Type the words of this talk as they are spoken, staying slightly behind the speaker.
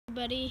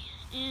Everybody,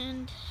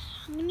 and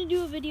I'm gonna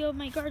do a video of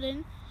my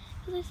garden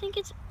because I think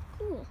it's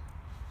cool.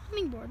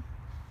 Hummingbird.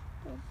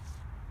 Oh,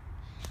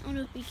 I don't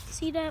know if you can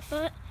see that,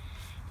 but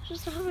there's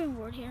just a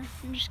hummingbird here.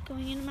 I'm just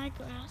going into my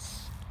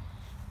grass.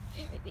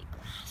 Very big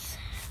grass.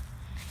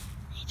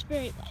 It's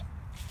very wet.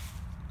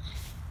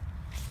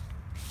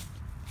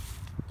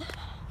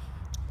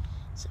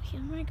 So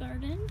here's my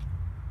garden.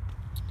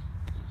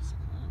 There's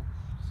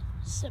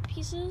set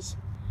pieces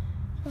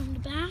from the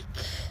back,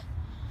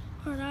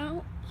 part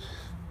out.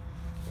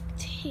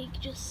 Take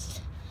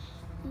just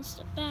one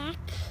step back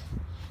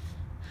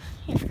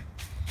here,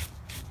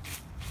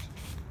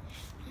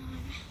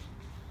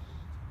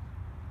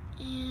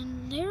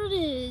 and there it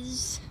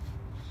is,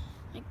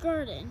 my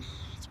garden.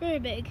 It's very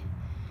big,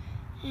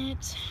 and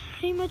it's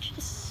pretty much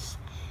the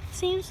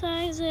same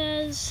size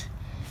as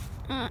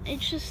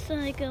it's just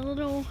like a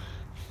little,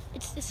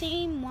 it's the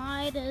same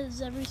wide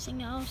as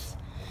everything else,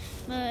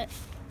 but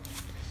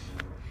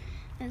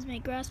as my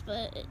grass,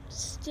 but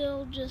it's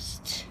still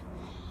just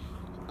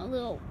a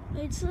little,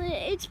 it's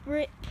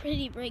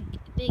pretty big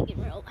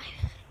in real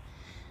life.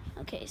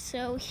 Okay,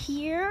 so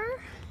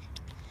here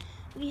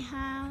we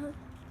have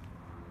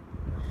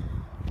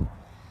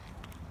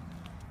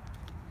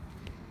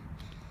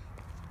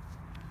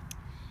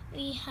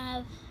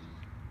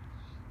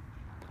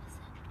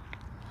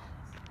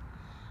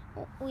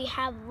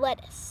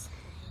lettuce,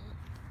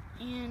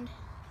 and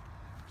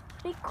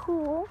pretty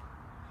cool,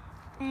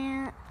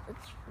 and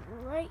it's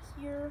right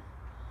here.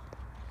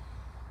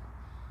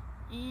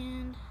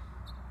 And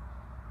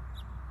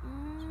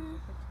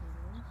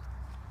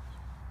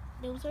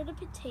those are the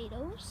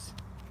potatoes.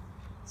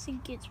 I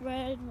think it's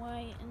red,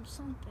 white, and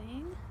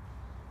something.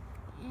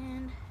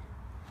 And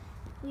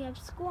we have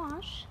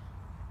squash.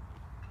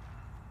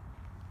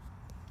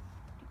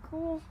 Pretty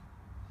cool.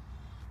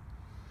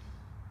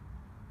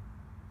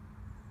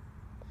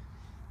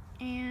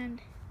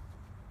 And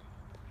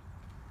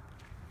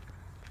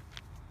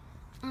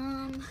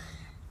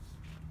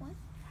what?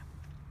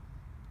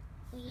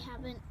 We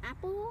have an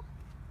apple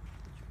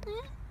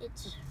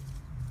plant.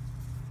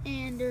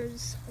 And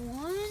there's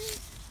one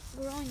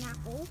growing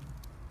apple.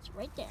 It's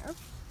right there.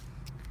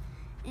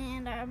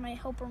 And I have my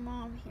helper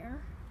mom here.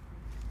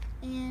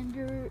 And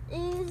there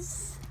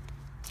is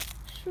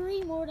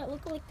 3 more that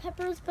look like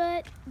peppers,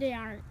 but they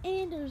aren't.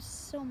 And there's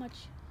so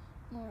much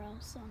more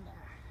else on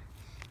there.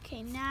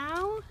 Okay,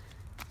 now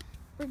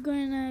we're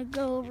gonna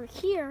go over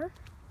here.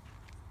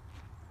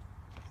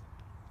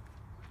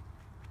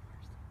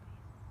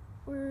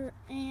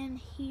 And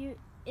here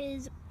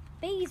is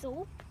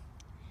basil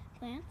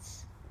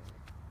plants.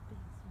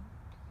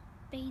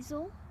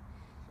 Basil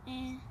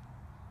and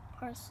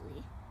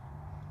parsley.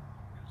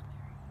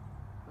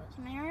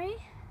 Rosemary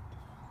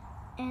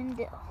and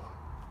dill.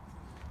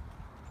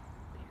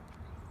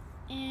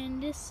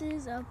 And this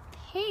is a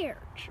pear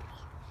tree.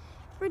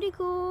 Pretty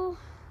cool.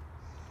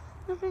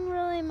 Nothing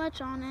really much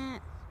on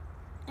it.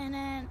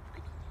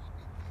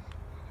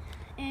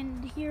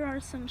 And here are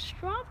some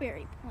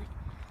strawberry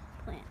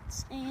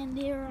plants, and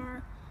there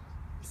are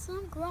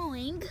some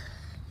growing.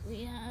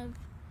 We have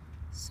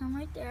some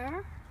right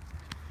there.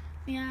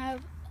 We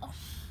have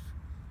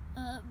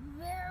a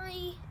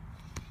very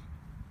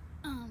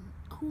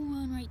cool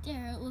one right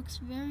there. It looks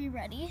very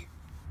ready,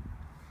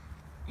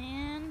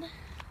 and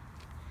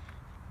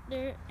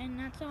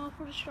that's all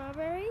for the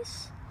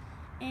strawberries.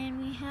 And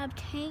we have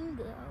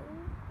Tango.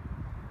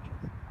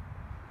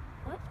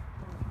 What?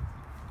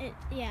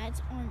 Yeah,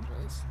 it's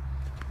oranges.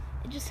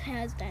 It just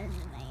has that in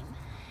the name.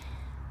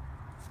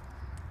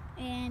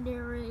 And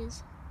there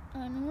is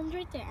an orange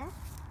right there.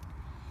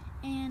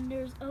 And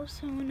there's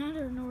also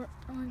another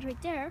orange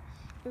right there.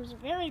 There's a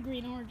very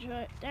green orange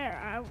right there.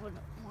 I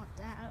wouldn't want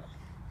that.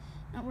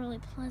 Not really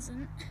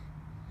pleasant.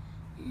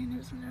 And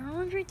there's another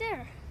orange right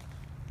there.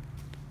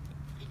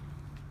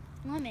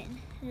 Lemon.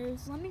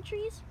 There's lemon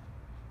trees.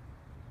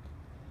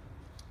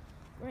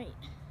 Great.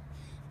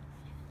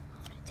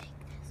 I'm gonna take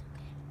this,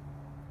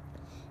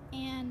 okay.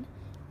 And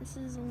this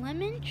is a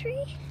lemon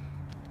tree.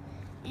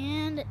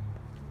 And it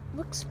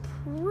looks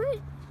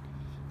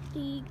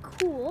pretty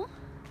cool.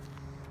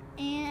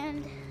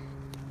 And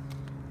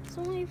it's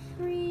only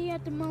 3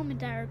 at the moment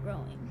that are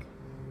growing.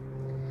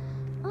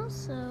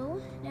 Also,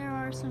 there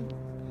are some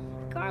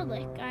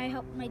garlic. I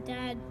helped my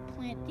dad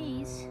plant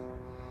these,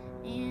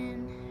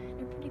 and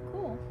they're pretty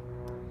cool.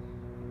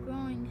 They're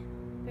growing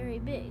very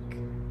big.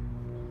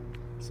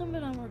 Some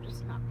of them were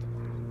just knocked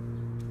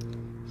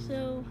down.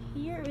 So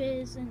here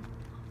is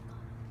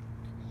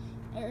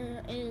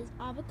there is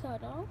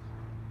avocado.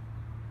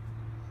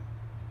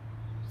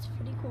 It's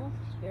pretty cool.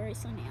 It's very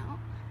sunny out.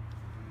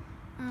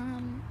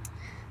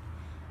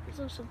 There's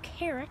also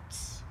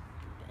carrots,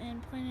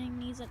 and planting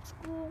these at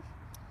school.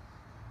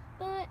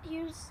 But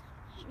here's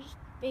just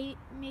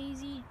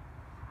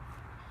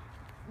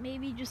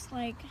maybe just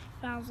like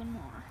 1,000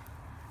 more.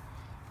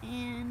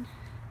 And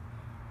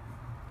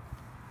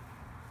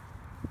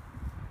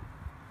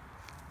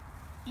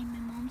my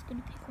mom's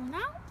gonna pick one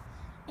out.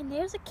 And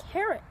there's a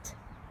carrot,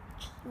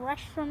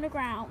 fresh from the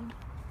ground.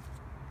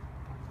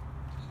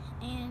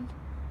 And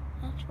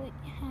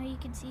how you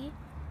can see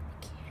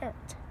the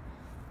carrot.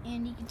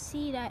 And you can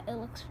see that it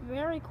looks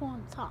very cool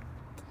on the top.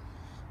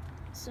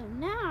 So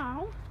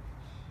now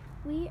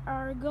we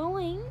are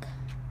going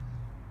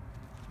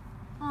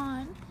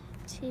on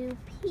to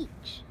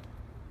peach.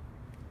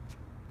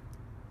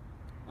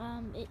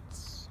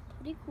 It's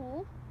pretty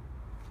cool.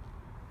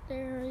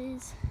 There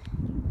is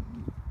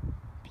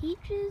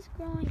peaches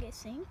growing, I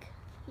think.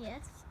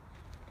 Yes,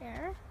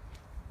 there.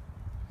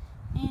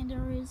 And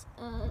there is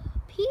a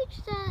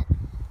peach that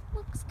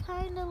looks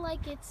kind of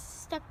like it's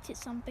stuck to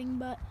something,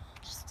 but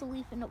just a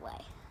leaf in the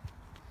way.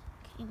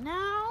 Okay,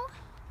 now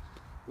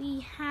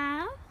we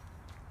have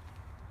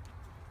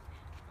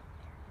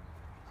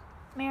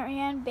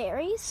Marianne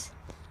berries.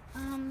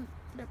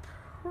 They're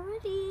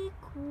pretty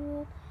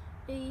cool.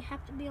 They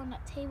have to be on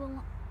that cable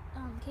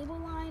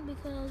line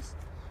because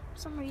for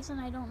some reason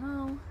I don't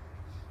know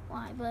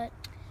why, but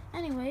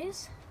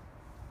anyways,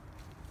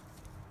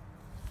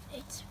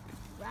 it's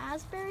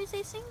raspberries,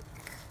 I think.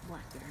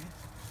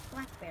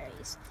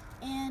 Blackberries.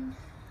 And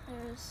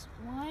there's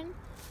one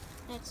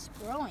that's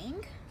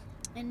growing,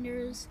 and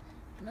there's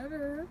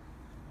another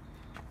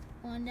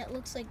one that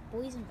looks like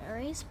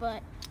boysenberries,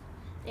 but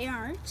they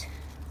aren't.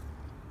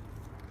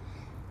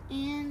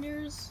 And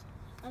there's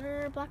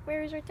other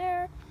blackberries right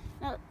there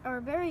that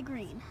are very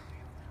green.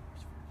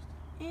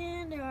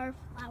 And there are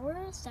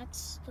flowers.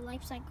 That's the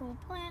life cycle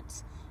of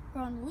plants.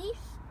 Grow on a leaf,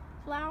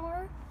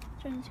 flower,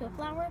 turn into a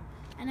flower,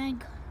 and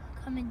then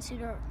come into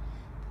the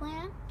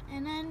plant,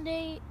 and then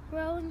they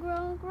grow and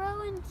grow and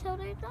grow until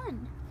they're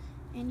done,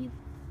 and you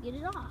get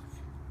it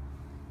off.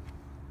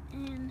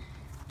 And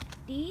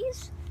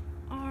these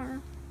are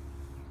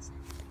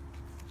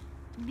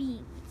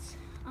beans.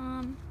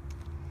 I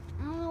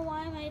don't know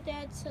why my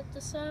dad set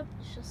this up.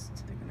 It's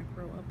just they're gonna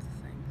grow up the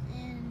thing.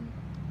 And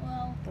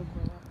well, they'll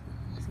grow up.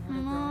 My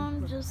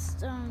mom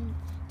just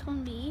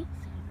told me.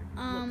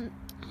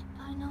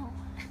 I know.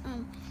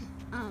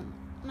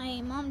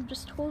 My mom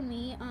just told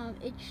me.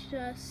 It's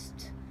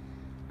just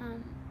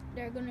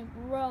they're gonna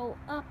grow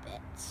up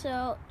it.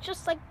 So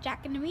just like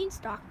Jack and the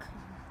Beanstalk.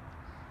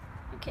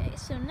 Okay.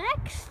 So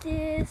next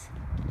is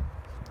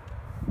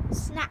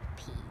snap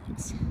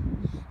peas.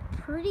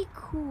 Pretty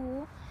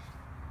cool.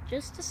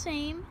 Just the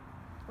same,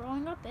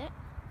 growing up it.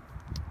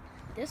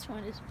 This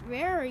one is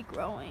very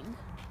growing.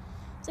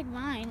 It's like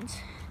vines.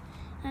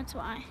 That's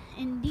why.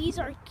 And these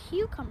are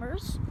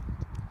cucumbers.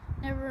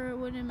 Never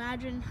would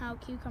imagine how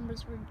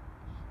cucumbers would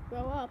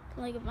grow up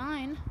like a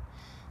vine.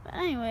 But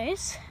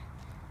anyways,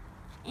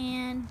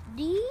 and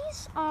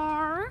these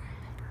are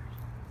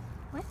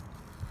what?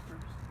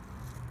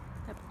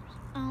 Peppers.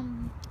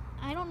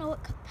 I don't know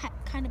what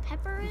kind of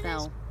pepper it is.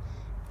 Bell.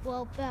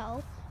 Well,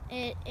 bell.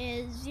 It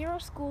is 0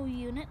 school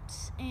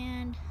units,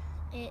 and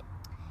it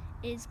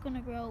is going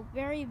to grow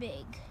very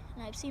big.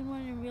 And I've seen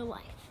one in real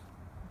life.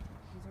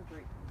 These are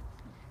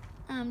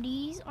great.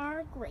 These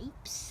are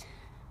grapes.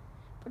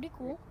 Pretty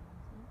cool.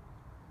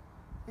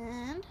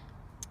 And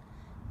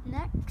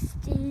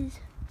next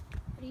is,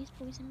 are these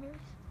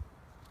boysenberries?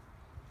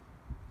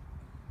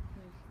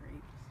 There's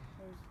grapes.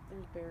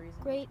 There's berries.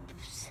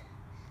 Grapes.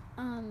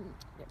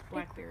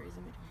 Blackberries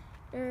in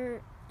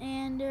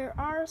between. There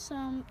are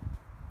some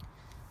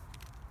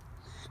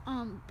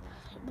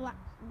black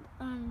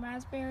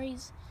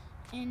raspberries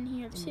in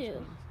here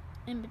too,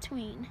 in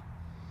between.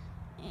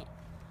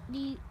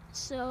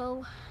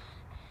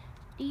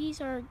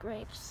 These are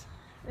grapes,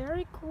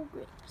 very cool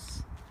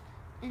grapes.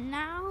 And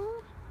now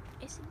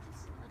I think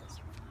this is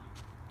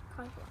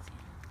cauliflower.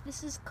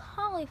 This is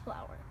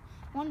cauliflower.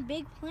 One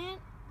big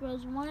plant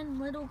grows one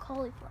little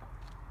cauliflower,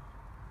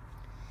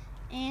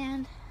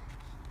 and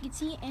you can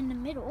see in the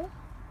middle.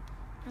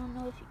 I don't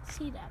know if you can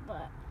see that,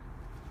 but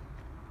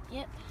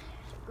yep.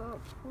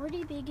 Grow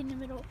pretty big in the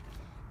middle.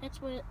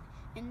 That's what,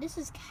 and this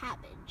is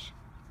cabbage.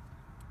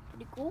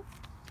 Pretty cool.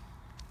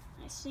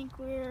 I think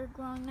we're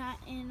growing that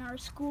in our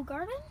school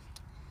garden.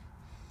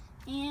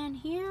 And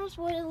here's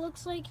what it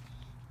looks like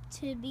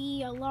to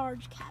be a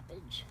large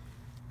cabbage.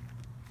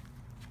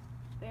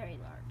 Very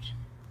large.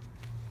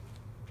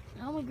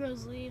 It only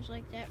grows leaves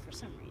like that for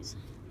some reason.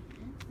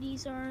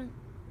 These are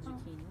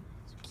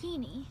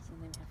zucchini. So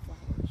they have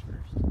flowers first.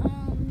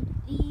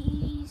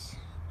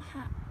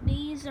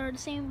 These are the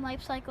same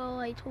life cycle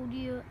I told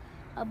you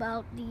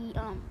about the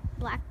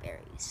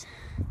blackberries,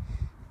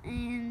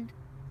 and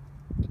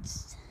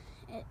it's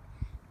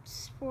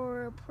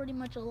for pretty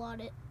much a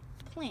lot of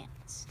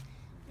plants.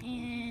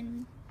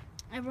 And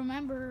I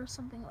remember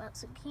something about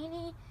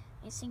zucchini.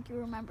 I think you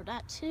remember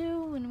that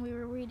too when we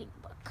were reading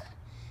the book.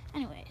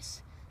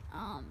 Anyways,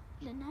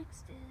 the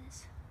next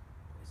is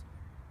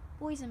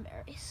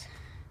boysenberries.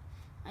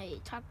 I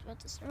talked about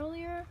this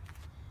earlier,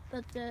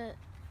 but the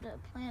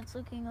plants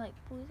looking like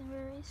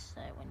boysenberries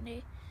when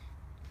they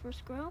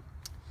first grow.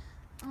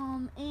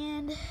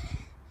 And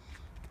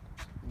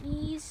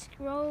these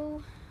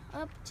grow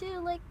up to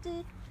like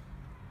the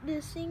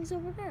things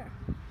over there.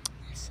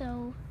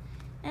 So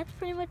that's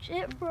pretty much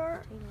it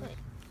for.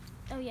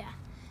 Oh yeah,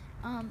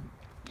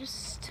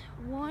 just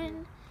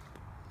one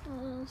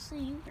little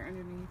thing. They're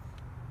underneath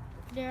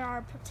there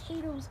are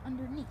potatoes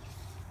underneath.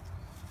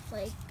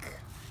 Like,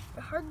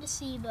 they're hard to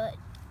see, but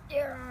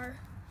there are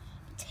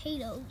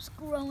potatoes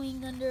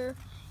growing under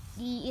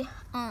the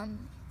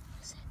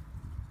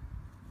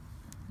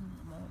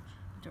Mulch,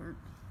 dirt.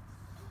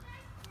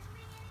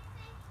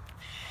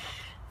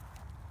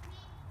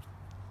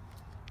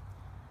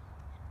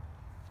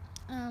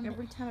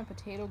 Every time a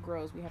potato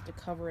grows, we have to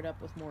cover it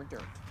up with more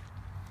dirt.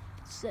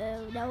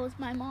 So that was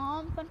my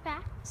mom, fun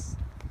facts.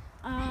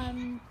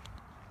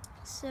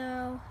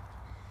 So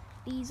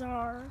these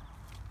are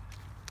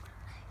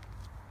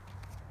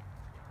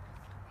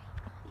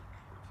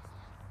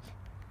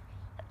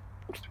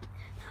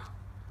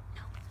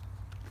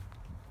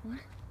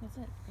That's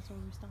it. That's where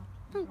we stopped.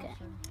 okay.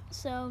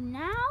 So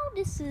now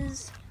this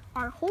is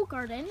our whole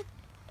garden.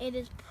 It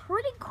is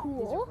pretty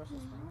cool.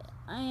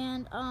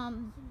 And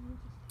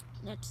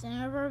that's the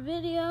end of our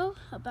video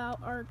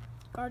about our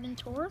garden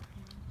tour.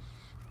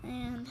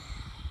 And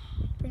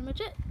pretty much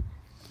it.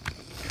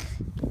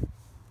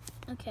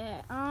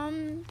 Okay,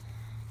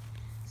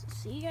 so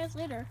see you guys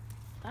later.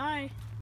 Bye.